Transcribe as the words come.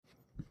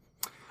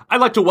I'd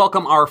like to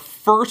welcome our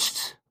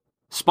first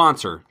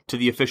sponsor to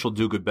the official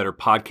Do Good Better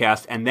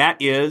podcast, and that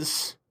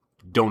is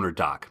Donor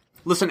Doc.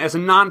 Listen, as a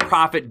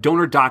nonprofit,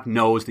 Donor Doc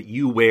knows that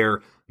you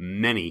wear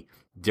many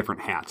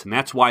different hats, and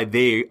that's why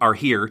they are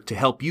here to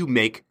help you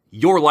make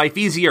your life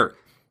easier.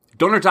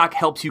 Donor Doc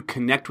helps you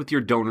connect with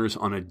your donors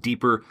on a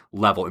deeper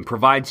level and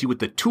provides you with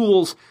the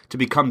tools to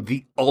become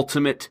the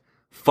ultimate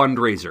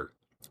fundraiser.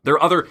 There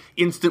are other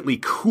instantly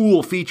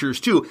cool features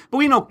too, but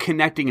we know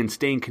connecting and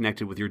staying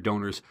connected with your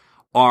donors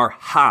are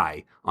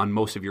high on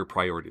most of your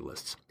priority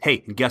lists.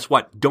 Hey, and guess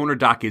what? Donor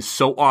Doc is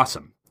so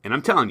awesome, and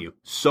I'm telling you,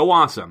 so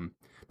awesome,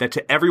 that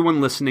to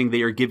everyone listening,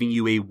 they are giving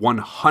you a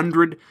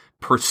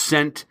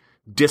 100%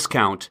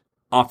 discount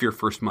off your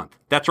first month.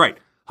 That's right,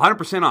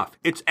 100% off.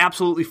 It's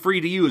absolutely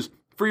free to use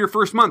for your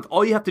first month.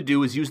 All you have to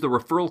do is use the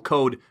referral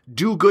code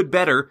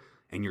DOGOODBETTER,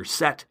 and you're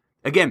set.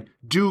 Again,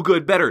 Do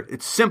Good Better.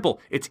 It's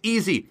simple. It's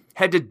easy.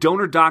 Head to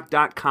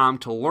DonorDoc.com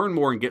to learn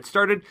more and get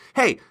started.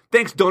 Hey,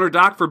 thanks Donor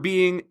Doc for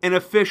being an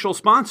official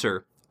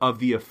sponsor of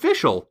the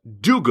official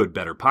Do Good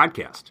Better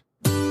podcast.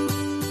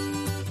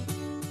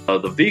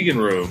 The vegan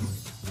room,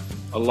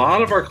 a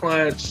lot of our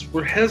clients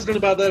were hesitant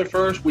about that at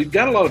first. We've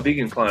got a lot of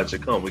vegan clients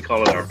that come. We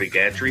call it our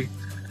vegantry.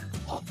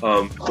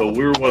 So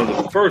we were one of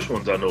the first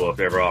ones I know of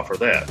to ever offer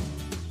that.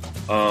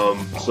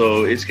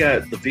 So it's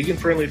got the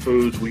vegan-friendly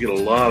foods. We get a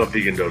lot of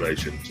vegan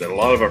donations, and a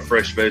lot of our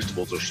fresh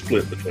vegetables are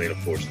split between,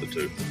 of course, the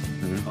two.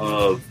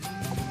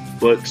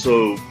 But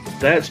so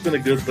that's been a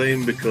good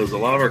thing because a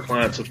lot of our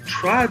clients have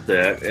tried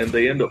that, and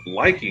they end up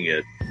liking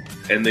it,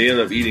 and they end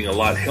up eating a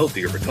lot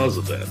healthier because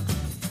of that.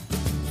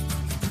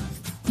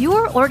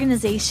 Your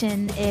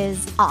organization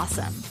is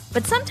awesome,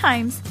 but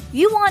sometimes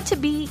you want to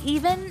be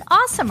even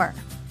awesomer.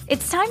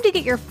 It's time to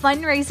get your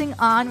fundraising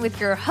on with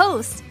your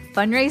host,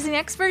 fundraising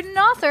expert and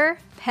author,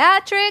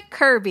 Patrick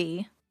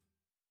Kirby.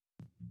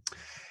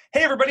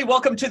 Hey, everybody.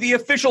 Welcome to the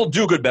official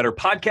Do Good Better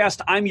podcast.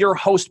 I'm your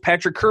host,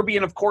 Patrick Kirby.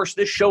 And of course,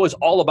 this show is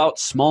all about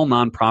small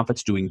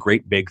nonprofits doing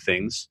great big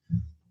things.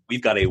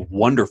 We've got a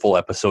wonderful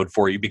episode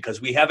for you because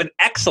we have an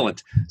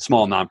excellent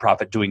small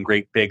nonprofit doing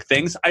great big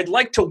things. I'd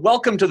like to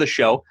welcome to the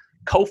show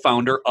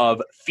co-founder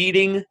of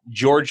Feeding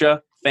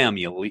Georgia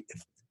Families,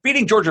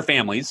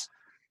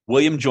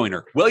 William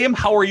Joyner. William,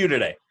 how are you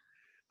today?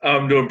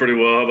 I'm doing pretty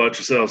well. How about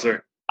yourself,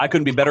 sir? I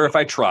couldn't be better if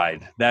I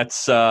tried.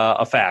 That's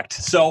a fact.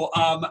 So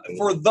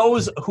for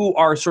those who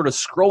are sort of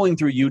scrolling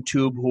through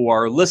YouTube, who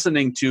are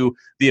listening to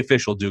the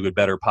official Do Good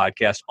Better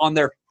podcast on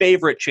their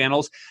favorite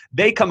channels,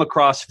 they come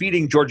across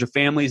Feeding Georgia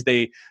Families.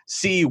 They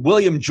see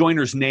William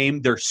Joyner's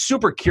name. They're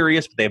super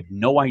curious, but they have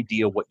no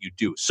idea what you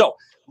do. So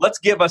let's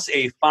give us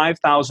a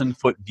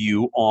 5,000-foot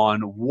view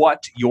on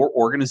what your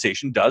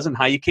organization does and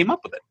how you came up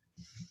with it.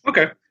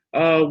 Okay.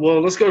 Well,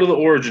 let's go to the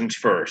origins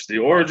first. The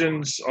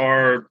origins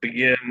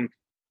begin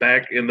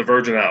back in the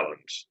Virgin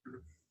Islands.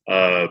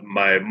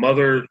 My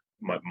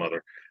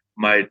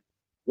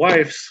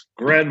wife's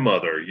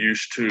grandmother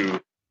used to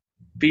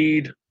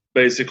feed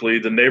basically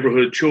the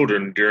neighborhood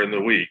children during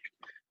the week.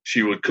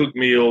 She would cook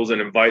meals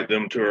and invite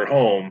them to her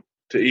home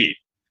to eat.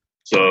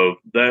 So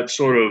that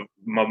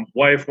my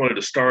wife wanted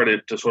to start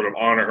it to sort of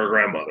honor her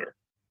grandmother,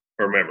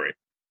 her memory.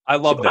 I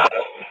love that.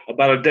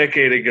 About a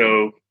decade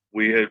ago,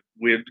 we had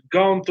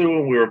gone through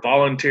and we were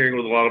volunteering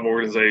with a lot of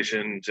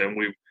organizations, and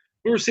we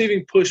were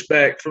receiving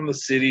pushback from the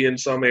city in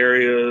some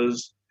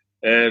areas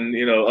and,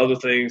 other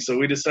things. So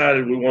we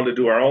decided we wanted to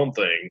do our own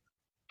thing,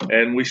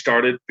 and we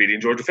started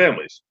Feeding Georgia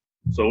Families.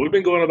 So we've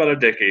been going about a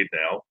decade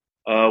now.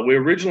 We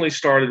originally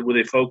started with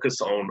a focus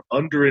on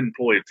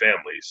underemployed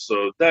families.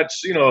 So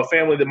that's, a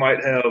family that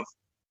might have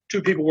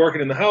two people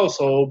working in the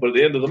household, but at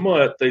the end of the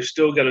month, they've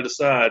still got to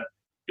decide,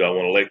 do I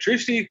want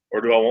electricity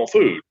or do I want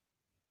food?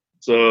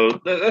 So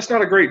that's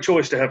not a great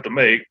choice to have to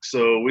make.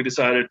 So we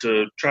decided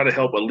to try to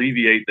help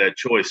alleviate that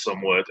choice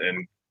somewhat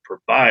and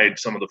provide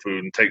some of the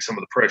food and take some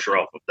of the pressure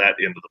off of that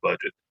end of the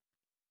budget,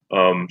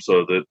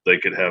 so that they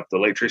could have the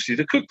electricity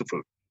to cook the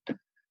food.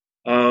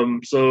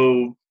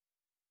 So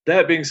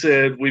that being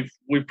said,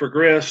 we've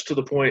progressed to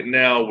the point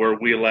now where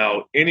we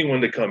allow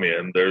anyone to come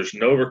in. There's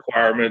no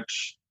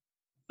requirements.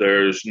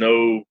 There's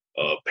no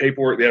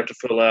paperwork they have to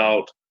fill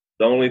out.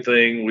 The only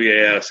thing we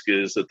ask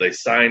is that they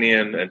sign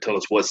in and tell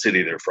us what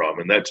city they're from.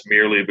 And that's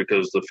merely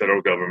because the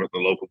federal government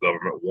and the local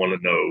government want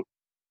to know,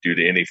 due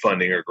to any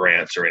funding or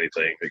grants or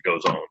anything that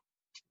goes on,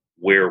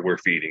 where we're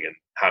feeding and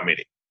how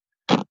many.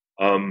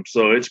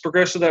 So it's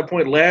progressed to that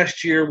point.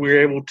 Last year, we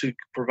were able to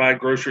provide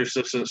grocery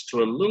assistance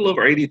to a little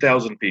over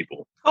 80,000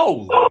 people.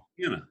 Oh,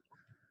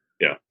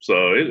 yeah.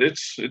 So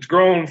it's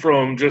grown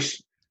from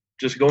just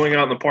going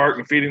out in the park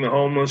and feeding the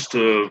homeless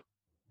to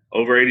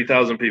over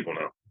 80,000 people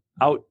now.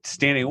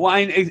 Outstanding. Well,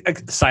 a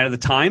sign of the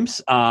times,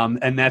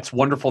 and that's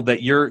wonderful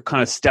that you're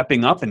kind of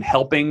stepping up and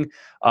helping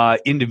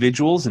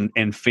individuals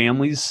and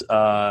families,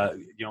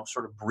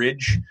 sort of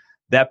bridge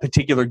that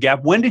particular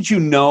gap. When did you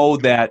know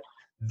that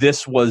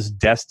this was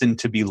destined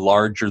to be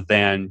larger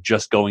than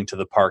just going to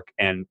the park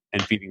and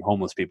feeding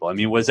homeless people? I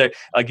mean, was it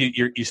like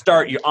you're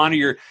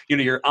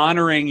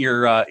honoring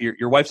your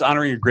wife's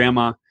honoring your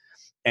grandma,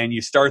 and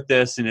you start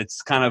this, and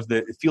it's kind of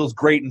it feels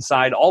great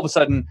inside. All of a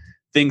sudden,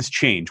 things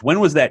change. When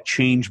was that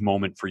change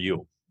moment for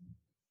you?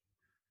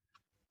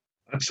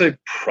 I'd say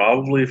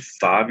probably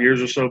 5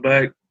 years or so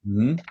back,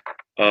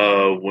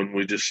 Mm-hmm. when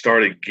we just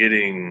started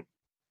getting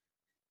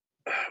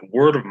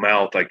word of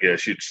mouth, I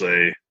guess you'd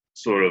say,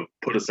 sort of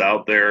put us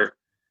out there.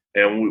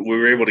 And we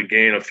were able to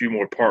gain a few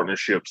more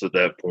partnerships at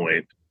that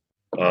point.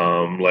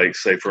 Like,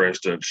 say, for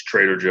instance,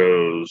 Trader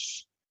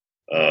Joe's,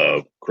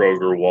 Kroger,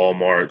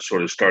 Walmart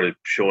sort of started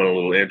showing a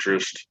little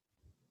interest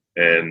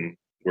and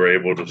were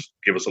able to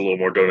give us a little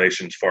more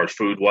donations as far as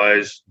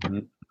food-wise.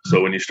 Mm-hmm.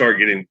 So when you start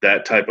getting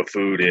that type of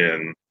food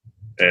in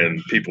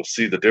and people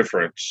see the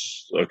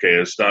difference, okay,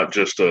 it's not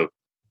just a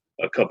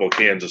couple of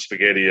cans of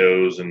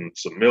SpaghettiOs and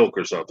some milk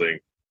or something.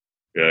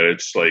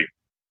 It's like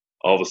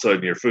all of a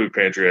sudden your food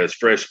pantry has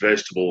fresh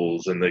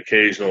vegetables and the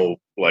occasional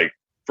like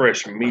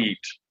fresh meat.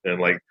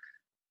 And like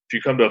if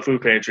you come to a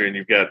food pantry and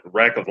you've got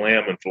rack of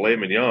lamb and filet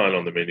mignon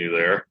on the menu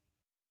there,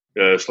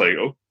 it's like,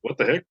 oh, what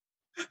the heck?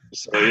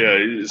 So yeah,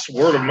 it's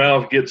word of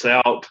mouth gets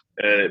out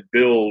and it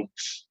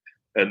builds,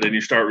 and then you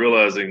start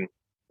realizing,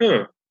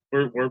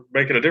 we're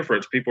making a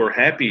difference. People are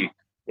happy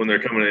when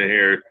they're coming in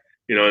here,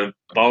 and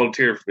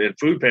volunteer in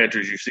food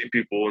pantries. You see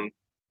people, and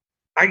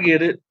I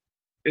get it.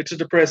 It's a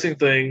depressing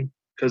thing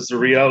because the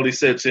reality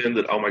sets in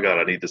that, oh my God,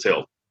 I need this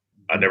help.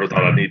 I never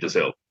thought I'd need this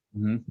help.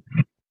 Mm-hmm.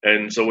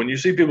 And so when you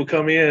see people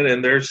come in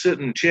and they're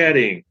sitting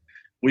chatting,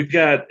 we've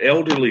got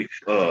elderly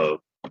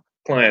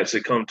clients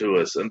that come to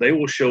us, and they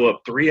will show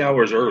up 3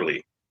 hours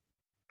early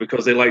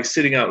because they like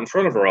sitting out in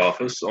front of our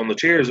office on the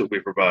chairs that we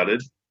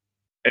provided,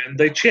 and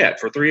they chat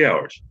for 3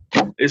 hours.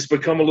 It's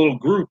become a little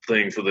group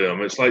thing for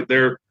them. It's like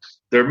their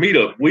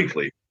meetup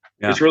weekly.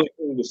 Yeah. It's really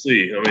cool to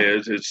see. I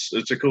mean,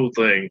 it's a cool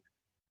thing.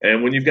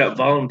 And when you've got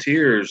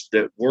volunteers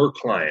that were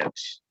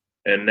clients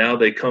and now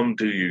they come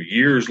to you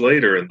years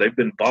later and they've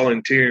been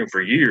volunteering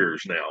for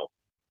years now,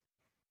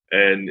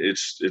 and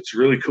it's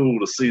really cool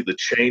to see the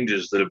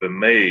changes that have been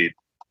made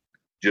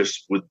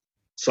just with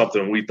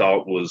something we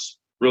thought was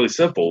really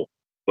simple,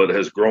 but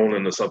has grown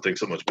into something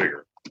so much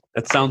bigger.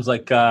 That sounds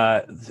like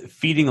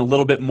feeding a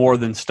little bit more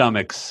than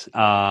stomachs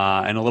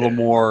and a little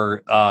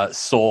more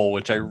soul,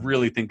 which I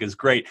really think is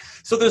great.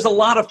 So there's a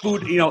lot of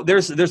food,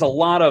 there's a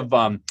lot of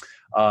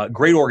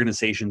great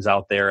organizations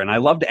out there. And I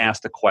love to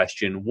ask the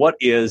question, what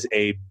is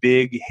a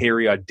big,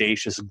 hairy,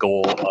 audacious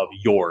goal of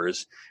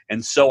yours?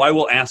 And so I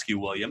will ask you,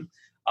 William,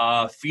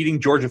 feeding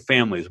Georgia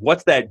families,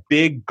 what's that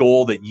big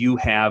goal that you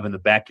have in the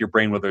back of your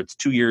brain, whether it's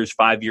 2 years,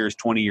 5 years,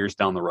 20 years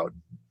down the road?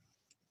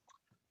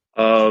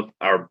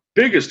 Our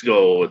biggest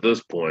goal at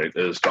this point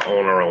is to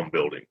own our own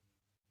building.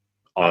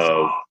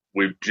 Awesome.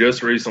 We've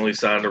just recently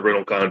signed a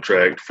rental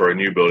contract for a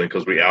new building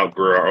because we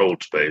outgrew our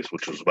old space,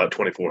 which was about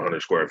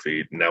 2,400 square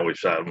feet. And now we've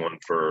signed one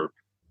for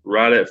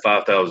right at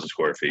 5,000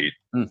 square feet.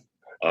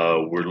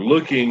 We're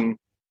looking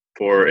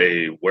for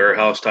a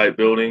warehouse type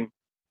building,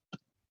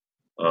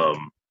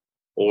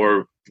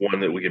 or one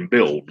that we can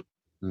build.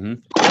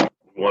 Mm-hmm.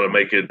 We want to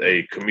make it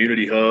a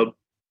community hub.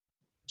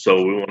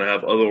 So we want to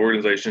have other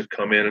organizations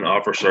come in and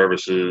offer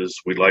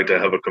services. We'd like to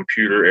have a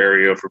computer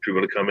area for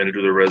people to come in and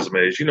do their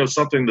resumes.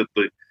 Something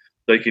that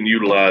they can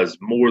utilize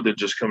more than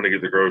just coming to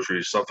get the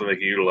groceries, something they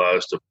can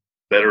utilize to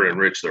better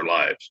enrich their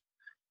lives.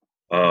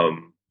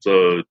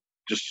 So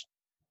just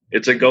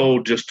it's a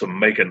goal just to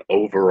make an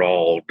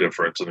overall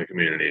difference in the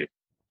community,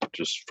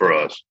 just for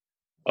us.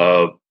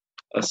 A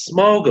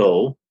small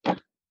goal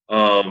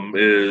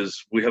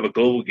is we have a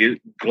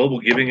global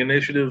giving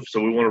initiative.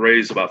 So we want to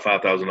raise about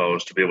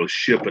 $5,000 to be able to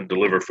ship and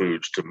deliver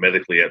foods to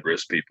medically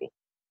at-risk people.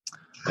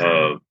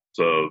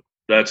 So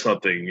that's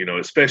something,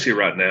 especially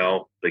right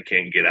now, they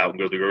can't get out and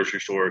go to the grocery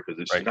store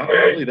because it's not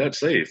really that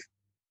safe.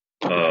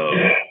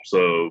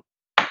 So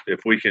if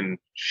we can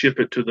ship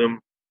it to them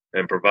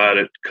and provide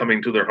it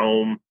coming to their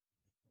home,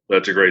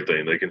 that's a great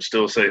thing. They can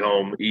still stay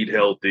home, eat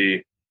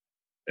healthy,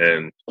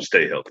 and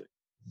stay healthy.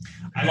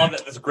 I love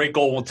that. That's a great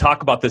goal. We'll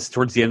talk about this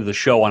towards the end of the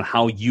show on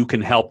how you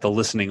can help the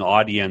listening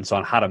audience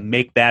on how to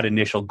make that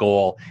initial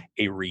goal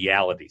a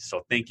reality.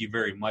 So thank you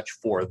very much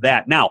for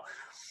that. Now,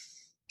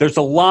 there's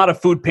a lot of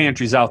food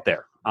pantries out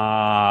there.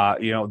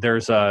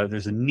 There's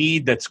a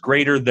need that's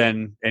greater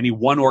than any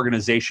one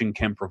organization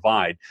can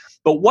provide.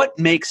 But what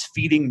makes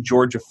Feeding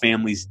Georgia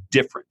Families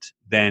different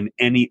than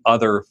any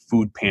other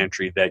food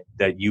pantry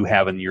that you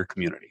have in your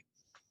community?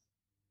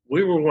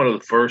 We were one of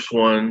the first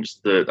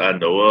ones that I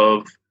know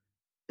of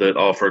that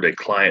offered a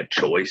client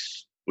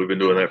choice. We've been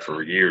doing that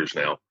for years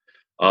now.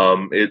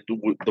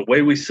 The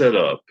way we set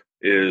up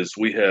is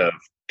we have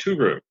 2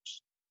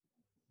 rooms.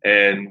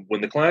 And when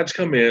the clients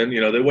come in,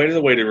 they wait in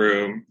the waiting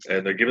room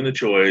and they're given the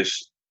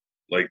choice,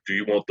 like, do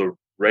you want the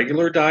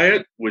regular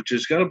diet, which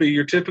is going to be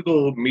your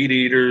typical meat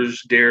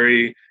eaters,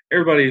 dairy,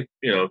 everybody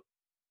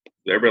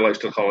likes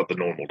to call it the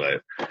normal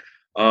diet.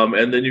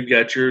 And then you've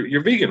got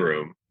your vegan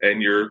room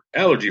and your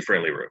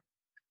allergy-friendly room.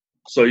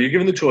 So you're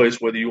given the choice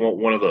whether you want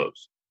one of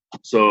those.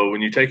 So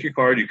when you take your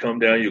card, you come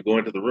down, you go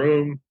into the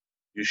room,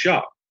 you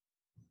shop.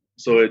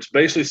 So it's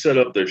basically set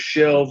up. There's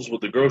shelves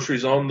with the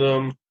groceries on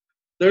them.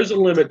 there's a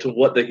limit to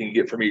what they can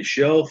get from each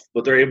shelf,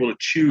 but they're able to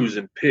choose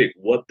and pick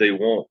what they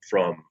want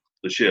from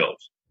the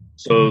shelves.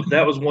 So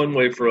that was one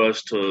way for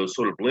us to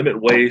sort of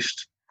limit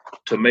waste,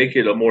 to make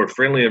it a more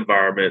friendly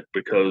environment,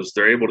 because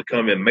they're able to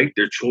come and make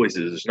their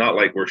choices. It's not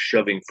like we're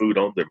shoving food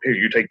on them. Here,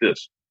 you take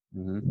this.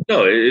 Mm-hmm.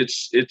 No,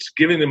 it's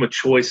giving them a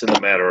choice in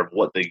the matter of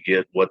what they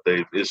get.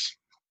 Is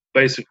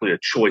basically a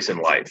choice in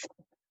life.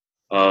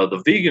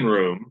 The vegan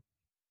room,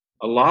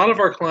 a lot of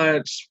our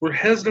clients were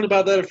hesitant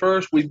about that at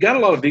first. We've got a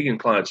lot of vegan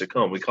clients that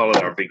come. We call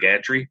it our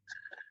vegantry.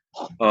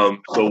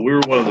 So we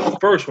were one of the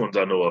first ones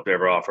I know of to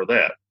ever offer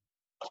that.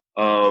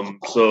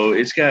 So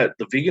it's got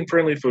the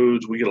vegan-friendly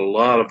foods. We get a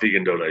lot of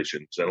vegan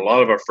donations, and a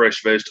lot of our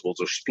fresh vegetables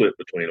are split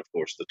between, of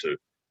course, the two.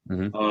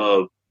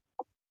 Mm-hmm.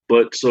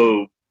 But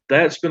so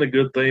that's been a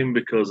good thing,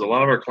 because a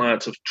lot of our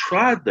clients have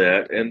tried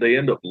that, and they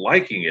end up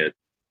liking it,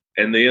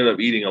 and they end up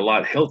eating a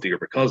lot healthier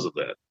because of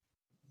that.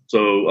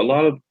 So a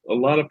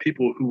lot of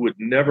people who would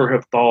never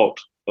have thought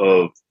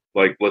of,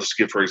 like, let's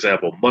get, for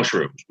example,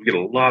 mushrooms. We get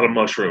a lot of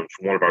mushrooms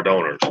from one of our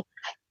donors.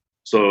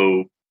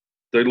 So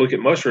they look at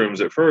mushrooms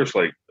at first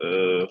like,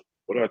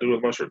 what do I do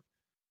with mushrooms?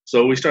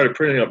 So we started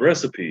printing up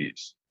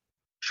recipes.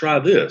 Try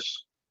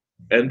this.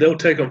 And they'll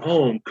take them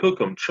home, cook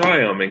them, try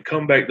them, and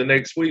come back the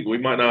next week. We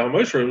might not have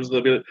mushrooms.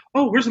 They'll be like,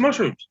 oh, where's the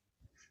mushrooms?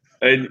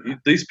 And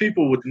these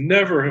people would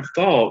never have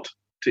thought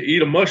to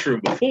eat a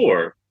mushroom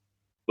before.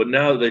 But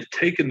now that they've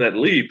taken that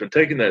leap and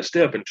taken that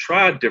step and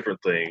tried different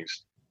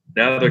things,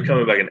 now they're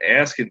coming back and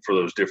asking for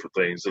those different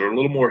things that are a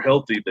little more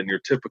healthy than your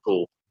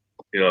typical,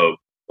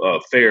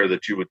 fare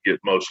that you would get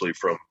mostly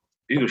from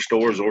either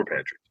stores or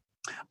pantries.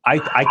 I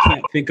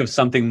can't think of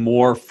something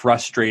more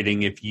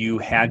frustrating if you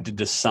had to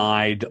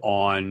decide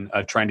on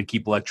trying to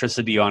keep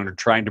electricity on or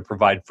trying to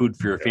provide food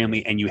for your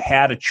family, and you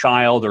had a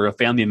child or a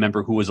family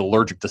member who was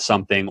allergic to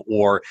something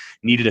or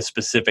needed a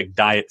specific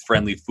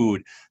diet-friendly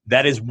food.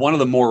 That is one of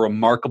the more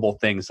remarkable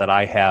things that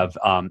I have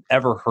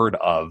ever heard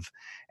of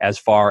as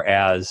far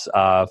as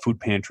food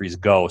pantries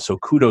go. So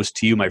kudos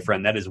to you, my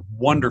friend. That is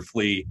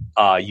wonderfully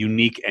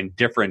unique and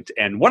different,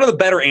 and one of the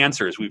better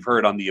answers we've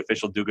heard on the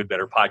official Do Good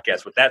Better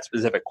podcast with that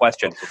specific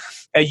question.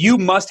 You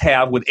must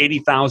have, with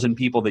 80,000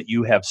 people that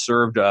you have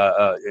served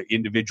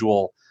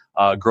individual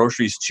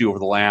groceries to over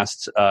the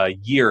last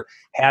year,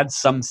 had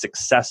some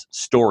success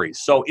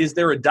stories. So is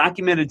there a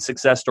documented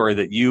success story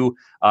that you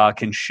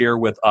can share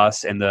with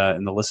us and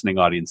the listening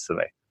audience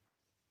today?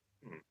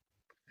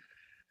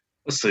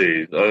 Let's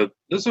see.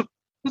 There's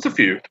a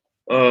few.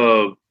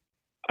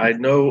 I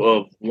know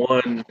of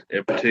one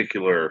in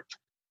particular.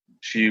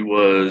 She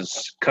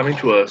was coming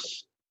to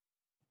us.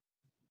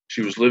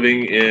 She was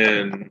living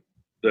in,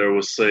 there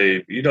was,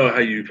 say, you know how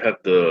you have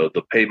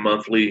the pay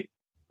monthly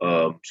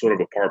sort of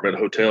apartment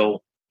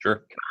hotel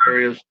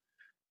areas?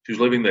 She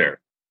was living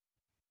there.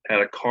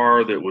 Had a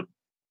car that would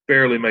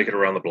barely make it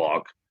around the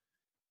block.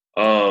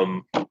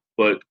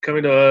 But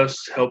coming to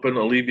us, helping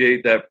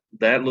alleviate that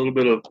little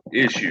bit of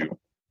issue.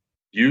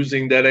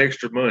 Using that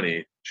extra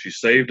money, she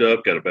saved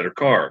up, got a better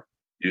car.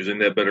 Using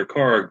that better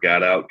car,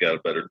 got out, got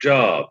a better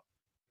job.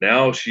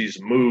 Now she's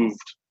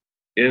moved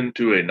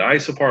into a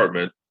nice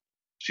apartment.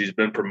 She's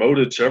been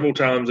promoted several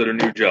times at her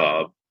new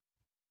job.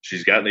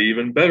 She's gotten an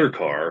even better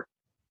car,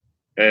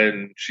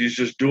 and she's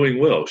just doing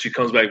well. She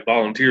comes back,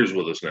 volunteers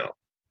with us now.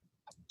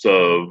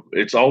 So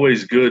it's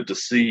always good to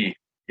see,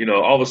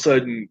 all of a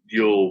sudden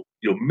you'll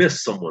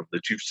miss someone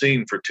that you've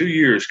seen for 2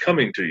 years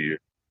coming to you.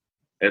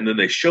 And then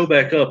they show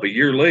back up a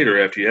year later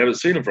after you haven't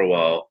seen them for a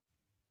while.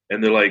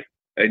 And they're like,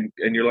 and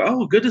you're like,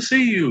 oh, good to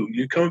see you.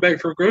 You coming back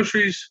for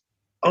groceries?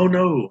 Oh,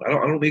 no, I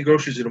don't need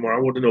groceries anymore. I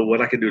want to know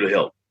what I can do to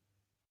help.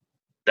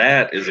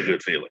 That is a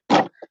good feeling,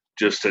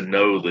 just to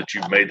know that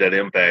you've made that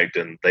impact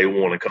and they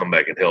want to come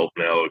back and help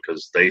now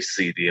because they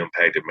see the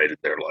impact it made in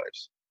their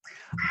lives.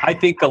 I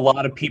think a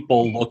lot of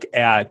people look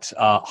at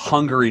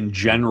hunger in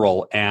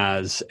general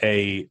as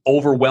a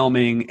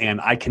overwhelming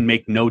and I can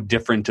make no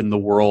difference in the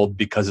world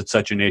because it's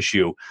such an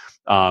issue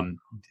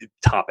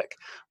topic,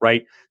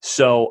 right?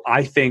 So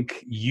I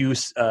think you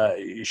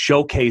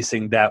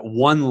showcasing that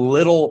one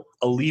little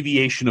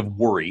alleviation of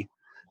worry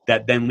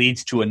that then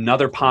leads to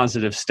another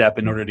positive step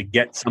in order to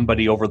get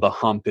somebody over the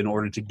hump, in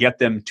order to get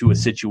them to a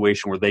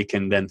situation where they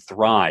can then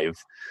thrive,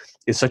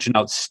 is such an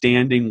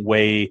outstanding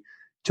way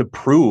to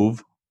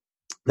prove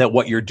that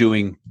what you're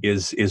doing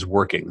is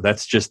working.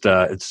 That's just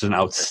it's an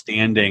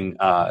outstanding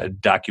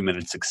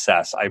documented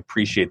success. I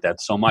appreciate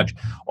that so much.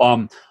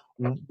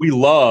 We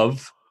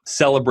love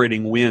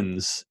celebrating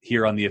wins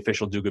here on the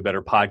official Do Good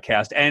Better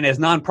podcast. And as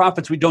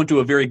nonprofits, we don't do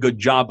a very good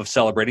job of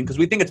celebrating because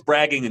we think it's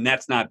bragging, and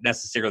that's not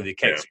necessarily the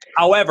case. Yeah.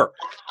 However,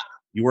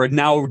 you are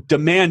now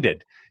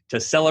demanded to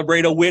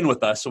celebrate a win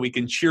with us so we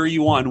can cheer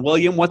you on.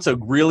 William, what's a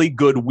really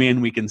good win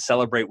we can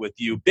celebrate with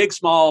you? Big,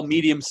 small,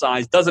 medium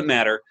size, doesn't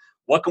matter.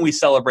 What can we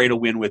celebrate a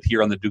win with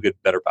here on the Do Good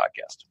Better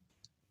podcast?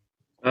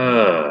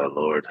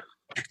 Lord.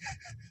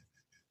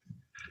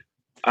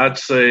 I'd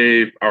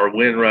say our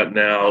win right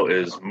now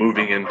is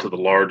moving into the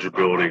larger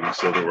building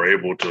so that we're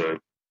able to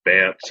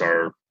advance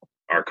our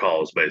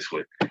cause,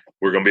 basically.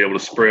 we're going to be able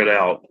to spread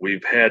out.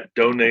 We've had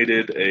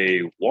donated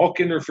a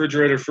walk-in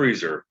refrigerator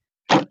freezer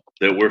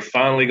that we're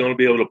finally going to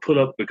be able to put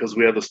up because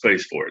we have the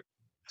space for it.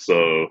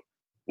 So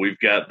we've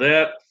got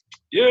that.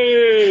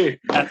 Yay!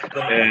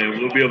 And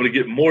we'll be able to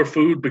get more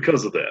food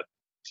because of that.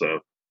 So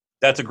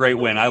that's a great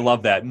win. I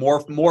love that.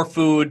 More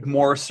food,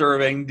 more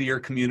serving to your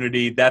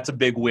community. That's a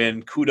big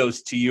win.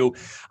 Kudos to you.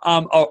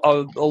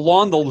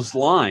 Along those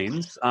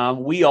lines,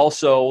 we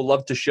also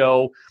love to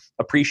show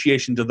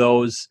appreciation to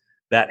those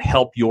that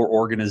help your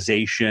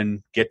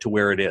organization get to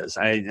where it is.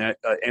 And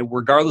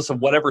regardless of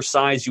whatever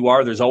size you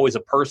are, there's always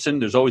a person,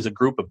 there's always a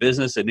group, a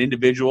business, an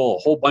individual, a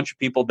whole bunch of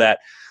people that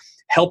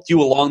helped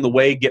you along the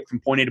way get from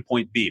point A to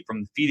point B,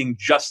 from feeding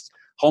just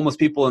homeless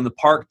people in the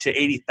park to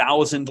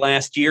 80,000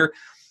 last year.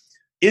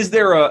 Is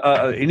there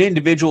a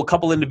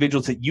couple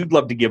individuals that you'd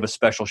love to give a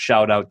special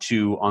shout out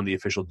to on the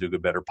official Do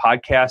Good Better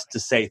podcast to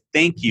say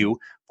thank you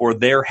for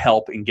their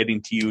help in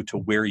getting to you to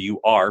where you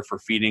are for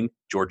feeding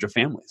Georgia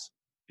families?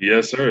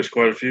 Yes, sir. There's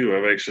quite a few.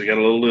 I've actually got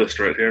a little list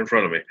right here in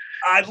front of me.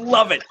 I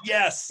love it.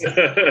 Yes.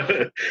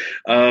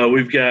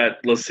 We've got,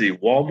 let's see,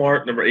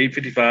 Walmart number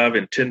 855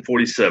 and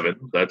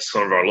 1047. That's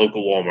some of our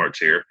local Walmarts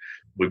here.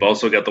 We've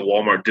also got the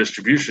Walmart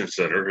Distribution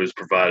Center who's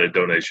provided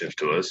donations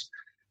to us.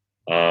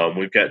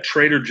 We've got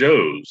Trader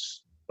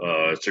Joe's.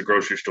 It's a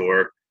grocery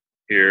store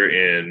here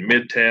in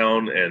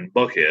Midtown and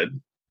Buckhead.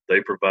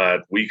 They provide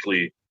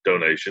weekly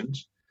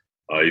donations.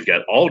 You've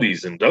got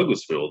Aldi's in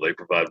Douglasville. They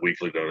provide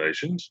weekly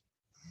donations.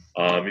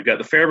 You've got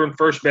the Fairburn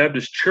First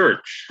Baptist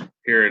Church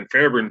here in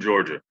Fairburn,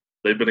 Georgia.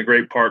 They've been a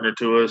great partner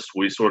to us.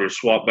 We sort of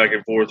swap back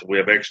and forth. If we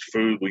have extra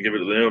food, we give it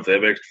to them. If they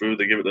have extra food,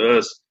 they give it to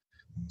us.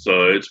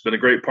 So it's been a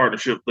great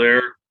partnership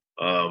there.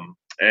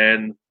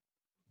 And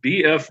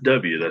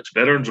VFW, that's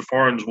Veterans of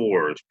Foreign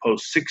Wars,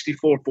 Post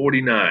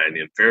 6449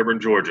 in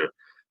Fairburn, Georgia.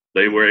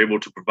 They were able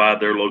to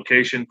provide their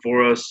location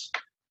for us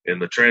in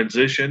the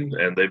transition,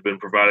 and they've been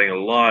providing a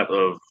lot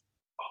of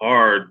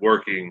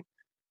hard-working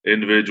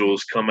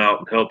individuals come out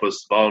and help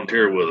us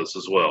volunteer with us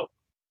as well.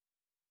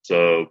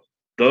 So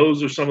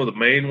those are some of the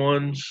main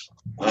ones.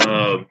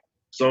 Some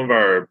of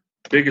our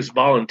biggest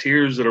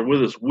volunteers that are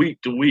with us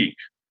week to week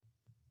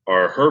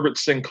are Herbert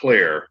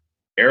Sinclair,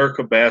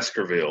 Erica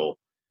Baskerville,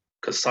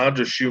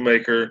 Cassandra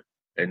Shoemaker,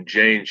 and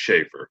Jane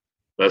Schaefer.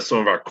 That's some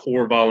of our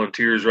core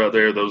volunteers right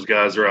there. Those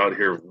guys are out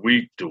here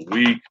week to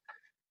week.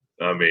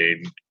 I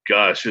mean,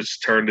 gosh, it's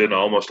turned into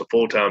almost a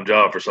full-time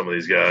job for some of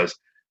these guys.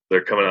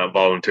 They're coming out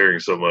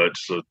volunteering so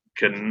much. So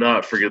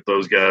cannot forget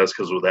those guys,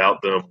 because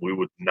without them, we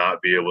would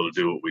not be able to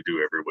do what we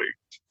do every week.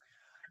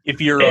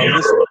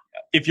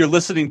 If you're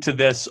listening to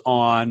this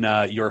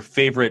on your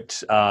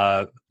favorite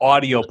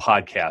audio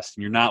podcast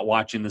and you're not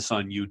watching this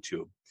on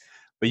YouTube,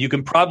 but you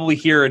can probably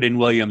hear it in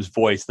William's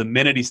voice. The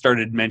minute he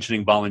started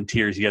mentioning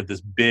volunteers, he had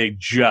this big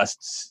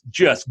just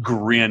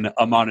grin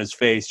on his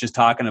face just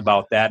talking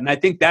about that. And I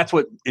think that's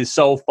what is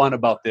so fun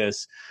about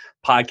this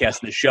podcast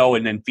and the show,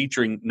 and then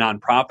featuring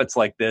nonprofits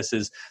like this,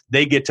 is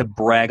they get to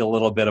brag a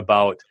little bit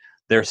about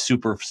their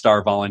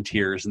superstar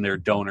volunteers and their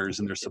donors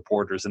and their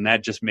supporters, and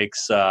that just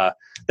makes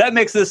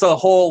this a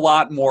whole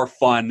lot more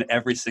fun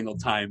every single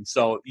time.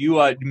 So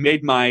you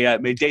made my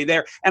day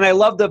there, and I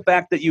love the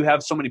fact that you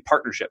have so many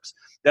partnerships.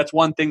 That's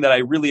one thing that I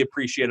really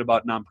appreciate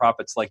about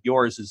nonprofits like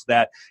yours, is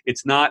that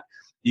it's not,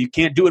 you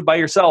can't do it by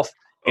yourself.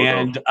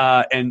 And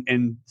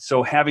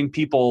so having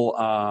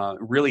people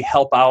really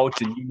help out,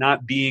 and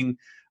not being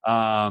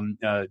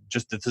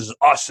just that this is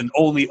us and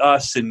only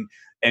us,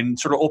 and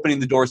sort of opening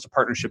the doors to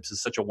partnerships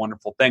is such a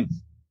wonderful thing.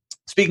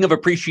 Speaking of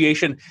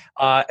appreciation,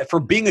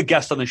 for being a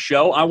guest on the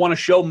show, I want to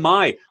show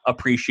my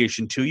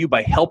appreciation to you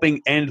by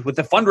helping end with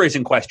a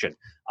fundraising question.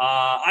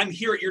 I'm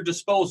here at your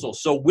disposal.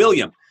 So,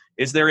 William,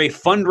 is there a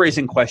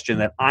fundraising question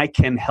that I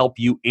can help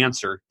you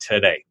answer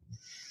today?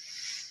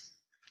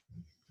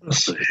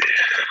 Let's see.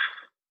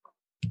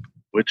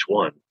 Which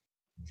one?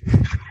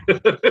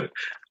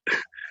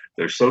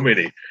 There's so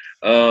many.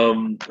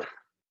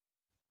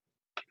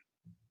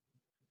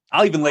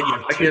 I'll even let you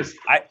have two.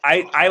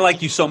 I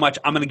like you so much,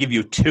 I'm going to give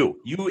you two.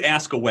 You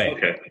ask away.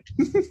 Okay.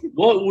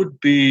 What would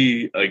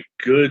be a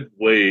good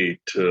way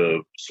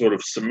to sort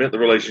of cement the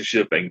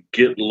relationship and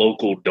get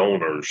local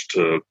donors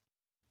to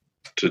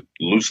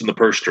loosen the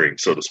purse string,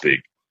 so to speak?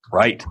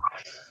 Right.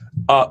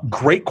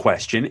 Great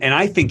question. And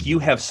I think you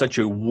have such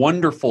a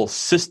wonderful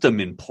system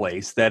in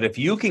place that if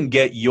you can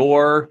get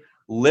your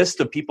list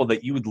of people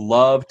that you would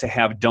love to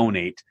have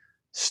donate,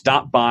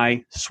 stop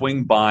by,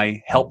 swing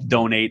by, help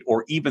donate,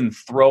 or even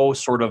throw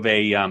sort of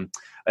an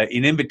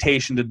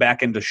invitation to the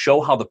back end to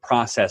show how the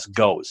process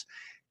goes.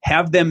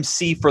 Have them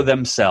see for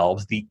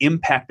themselves the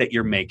impact that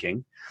you're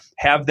making.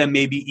 Have them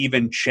maybe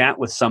even chat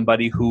with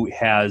somebody who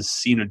has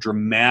seen a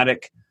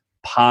dramatic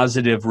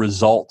positive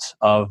result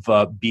of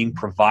being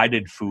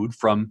provided food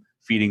from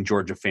feeding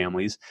Georgia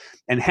families,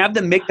 and have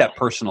them make that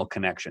personal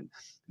connection.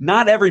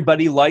 Not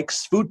everybody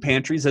likes food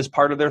pantries as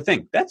part of their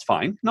thing. That's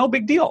fine. No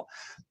big deal.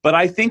 But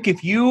I think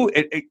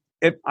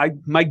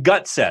my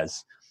gut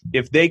says,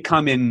 if they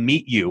come and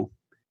meet you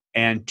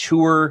and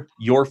tour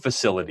your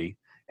facility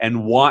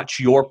and watch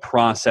your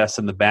process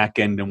in the back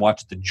end and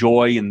watch the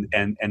joy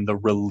and the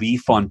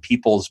relief on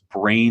people's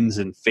brains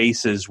and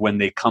faces when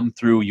they come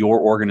through your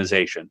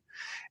organization,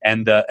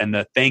 and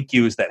the thank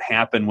yous that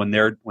happen when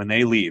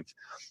they leave.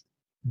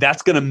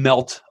 That's going to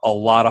melt a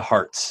lot of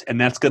hearts, and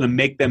that's going to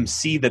make them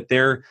see that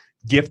their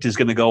gift is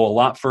going to go a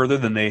lot further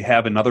than they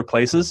have in other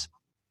places.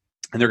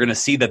 And they're going to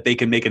see that they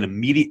can make an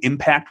immediate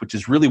impact, which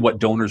is really what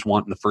donors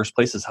want in the first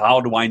place, is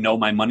how do I know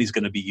my money's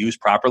going to be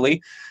used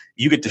properly?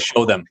 You get to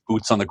show them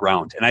boots on the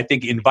ground. And I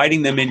think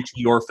inviting them into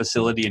your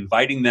facility,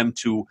 inviting them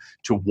to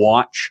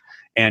watch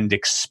and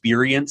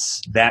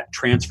experience that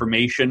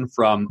transformation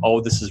from,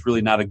 oh, this is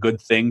really not a good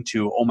thing,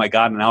 to, oh my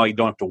God, now I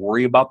don't have to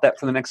worry about that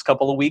for the next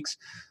couple of weeks.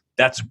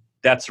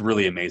 That's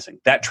really amazing.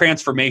 That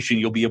transformation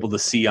you'll be able to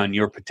see on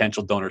your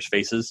potential donors'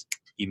 faces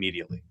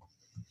immediately.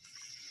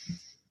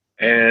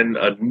 And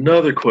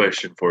another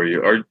question for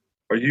you: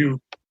 Are you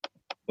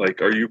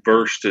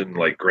versed in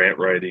like grant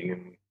writing?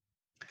 And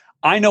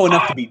I know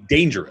enough to be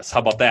dangerous. How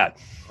about that?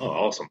 Oh,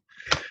 awesome.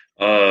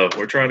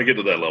 We're trying to get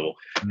to that level.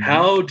 Mm-hmm.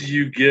 How do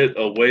you get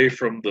away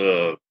from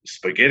the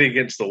spaghetti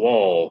against the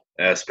wall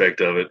aspect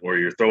of it, where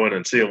you're throwing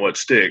and seeing what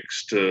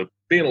sticks, to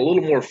being a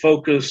little more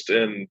focused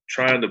and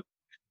trying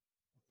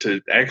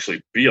to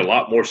actually be a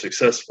lot better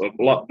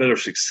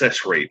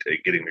success rate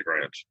at getting the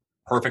grants?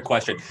 Perfect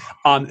question.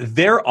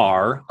 There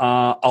are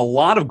a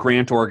lot of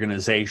grant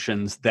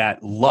organizations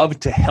that love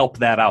to help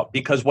that out,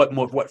 because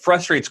what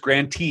frustrates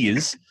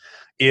grantees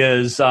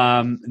is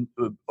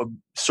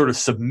sort of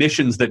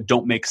submissions that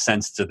don't make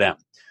sense to them.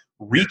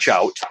 Reach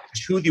out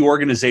to the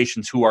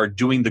organizations who are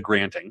doing the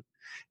granting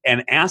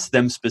and ask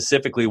them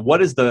specifically,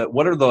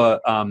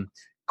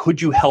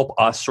 could you help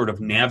us sort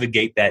of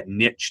navigate that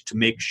niche to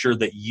make sure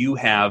that you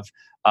have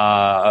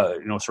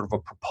sort of a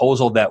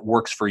proposal that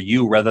works for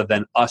you, rather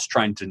than us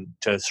trying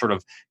to sort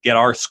of get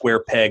our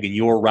square peg in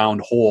your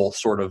round hole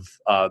sort of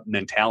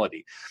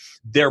mentality.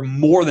 They're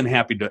more than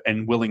happy to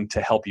and willing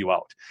to help you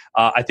out.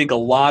 I think a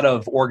lot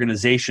of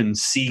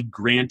organizations see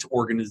granting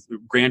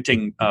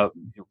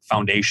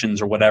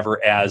foundations or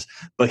whatever as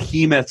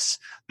behemoths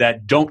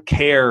that don't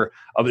care.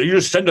 You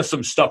just send us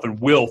some stuff and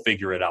we'll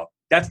figure it out.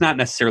 That's not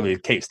necessarily the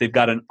case. They've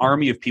got an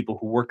army of people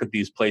who work at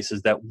these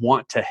places that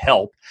want to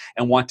help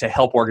and want to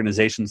help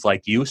organizations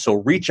like you. So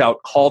reach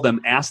out, call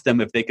them, ask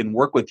them if they can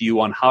work with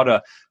you on how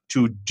to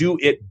do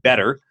it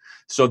better,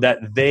 so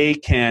that they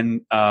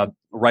can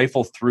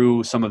rifle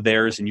through some of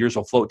theirs and yours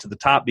will float to the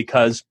top,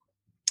 because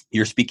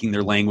you're speaking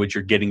their language,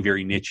 you're getting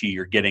very niche-y,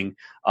 you're getting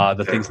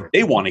the things that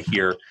they want to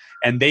hear,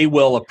 and they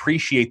will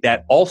appreciate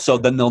that. Also,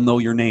 then they'll know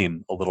your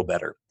name a little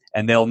better.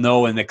 And they'll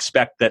know and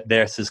expect that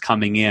this is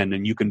coming in,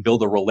 and you can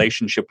build a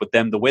relationship with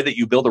them the way that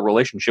you build a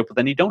relationship with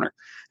any donor.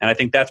 And I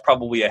think that's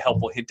probably a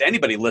helpful hint to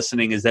anybody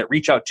listening, is that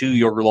reach out to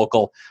your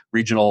local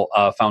regional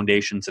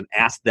foundations and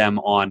ask them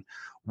on,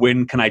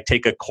 when can I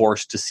take a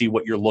course to see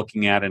what you're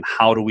looking at, and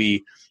how do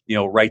we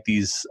write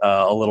these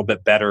a little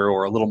bit better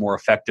or a little more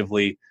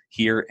effectively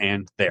here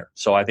and there.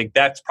 So I think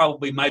that's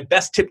probably my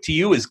best tip to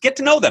you, is get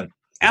to know them,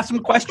 ask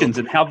them questions,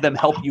 and have them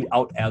help you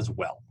out as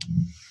well.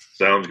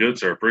 Sounds good,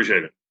 sir.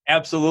 Appreciate it.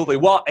 Absolutely.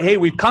 Well, hey,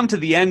 we've come to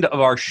the end of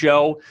our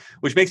show,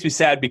 which makes me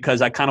sad,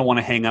 because I kind of want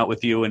to hang out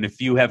with you. And if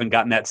you haven't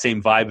gotten that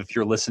same vibe, if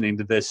you're listening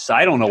to this,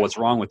 I don't know what's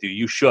wrong with you.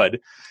 You should.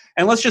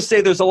 And let's just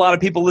say there's a lot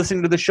of people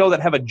listening to the show that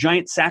have a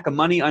giant sack of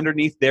money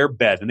underneath their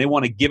bed, and they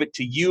want to give it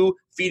to you,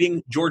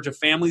 Feeding Georgia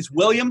Families.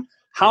 William,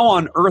 how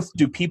on earth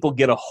do people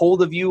get a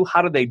hold of you?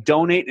 How do they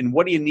donate? And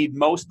what do you need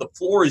most? The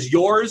floor is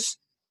yours.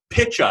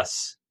 Pitch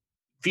us,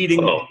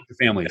 Feeding Georgia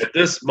Families. At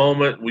this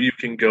moment, you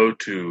can go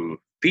to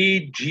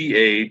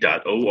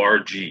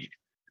feedga.org,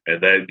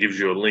 and that gives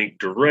you a link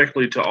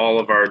directly to all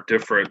of our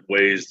different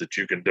ways that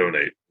you can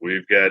donate.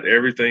 We've got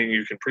everything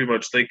you can pretty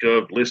much think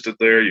of listed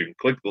there. You can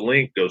click the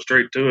link, go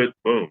straight to it,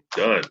 boom,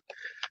 done.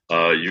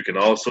 You can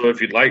also,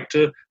 if you'd like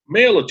to,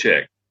 mail a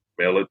check.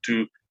 Mail it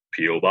to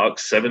P.O.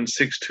 Box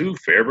 762,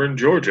 Fairburn,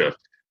 Georgia,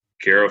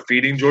 care of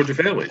Feeding Georgia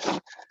Families.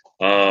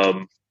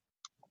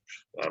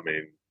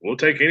 We'll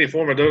take any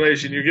form of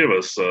donation you give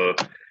us.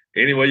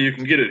 Any way you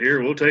can get it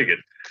here, we'll take it.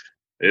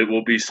 It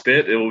will be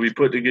spent. It will be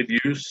put to good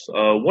use.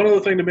 One other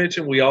thing to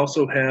mention, we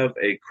also have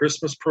a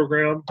Christmas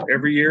program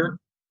every year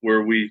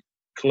where we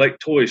collect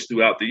toys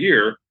throughout the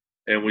year,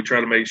 and we try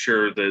to make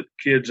sure that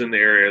kids in the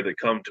area that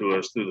come to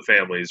us through the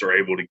families are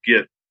able to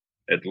get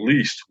at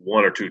least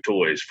one or two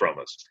toys from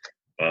us.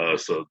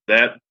 So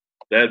that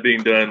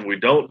being done, we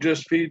don't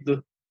just feed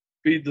the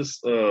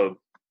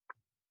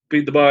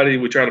body.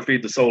 We try to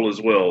feed the soul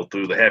as well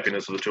through the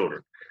happiness of the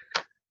children.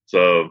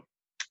 So.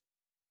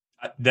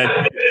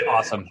 That's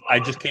awesome.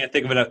 I just can't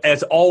think of it.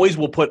 As always,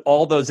 we'll put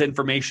all those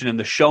information in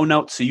the show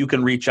notes, so you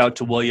can reach out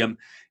to William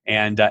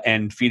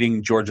and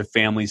Feeding Georgia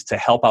Families to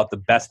help out the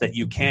best that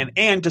you can.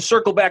 And to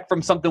circle back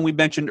from something we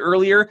mentioned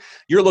earlier,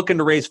 you're looking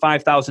to raise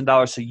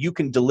 $5,000 so you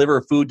can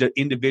deliver food to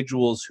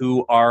individuals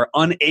who are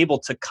unable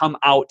to come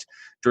out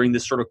during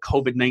this sort of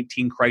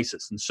COVID-19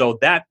 crisis. And so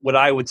what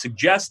I would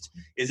suggest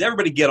is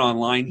everybody get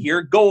online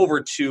here, go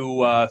over to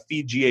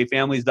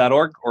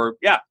feedgafamilies.org, or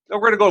we're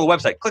going to go to the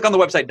website. Click on the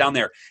website down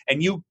there,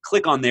 and you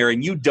click on there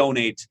and you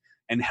donate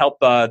and help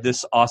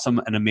this awesome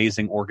and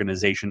amazing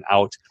organization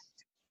out,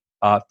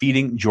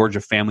 Feeding Georgia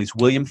Families.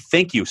 William,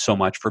 thank you so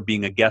much for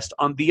being a guest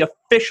on the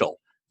official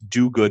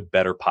Do Good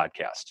Better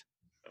podcast.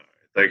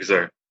 Thank you,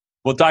 sir.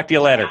 We'll talk to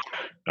you later.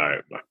 All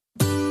right, bye.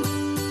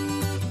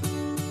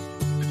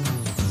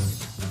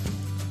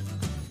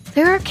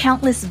 There are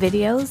countless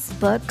videos,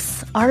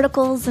 books,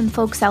 articles, and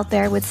folks out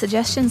there with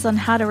suggestions on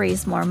how to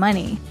raise more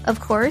money. Of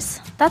course,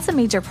 that's a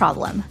major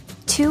problem.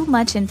 Too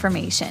much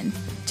information.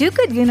 Do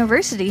Good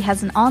University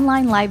has an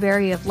online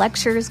library of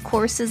lectures,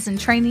 courses, and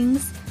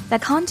trainings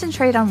that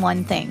concentrate on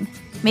one thing: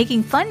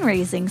 making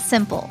fundraising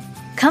simple.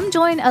 Come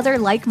join other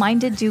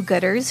like-minded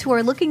do-gooders who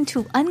are looking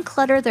to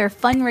unclutter their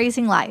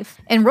fundraising life.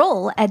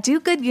 Enroll at Do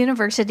Good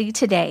University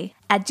today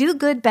at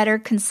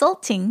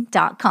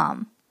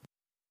dogoodbetterconsulting.com.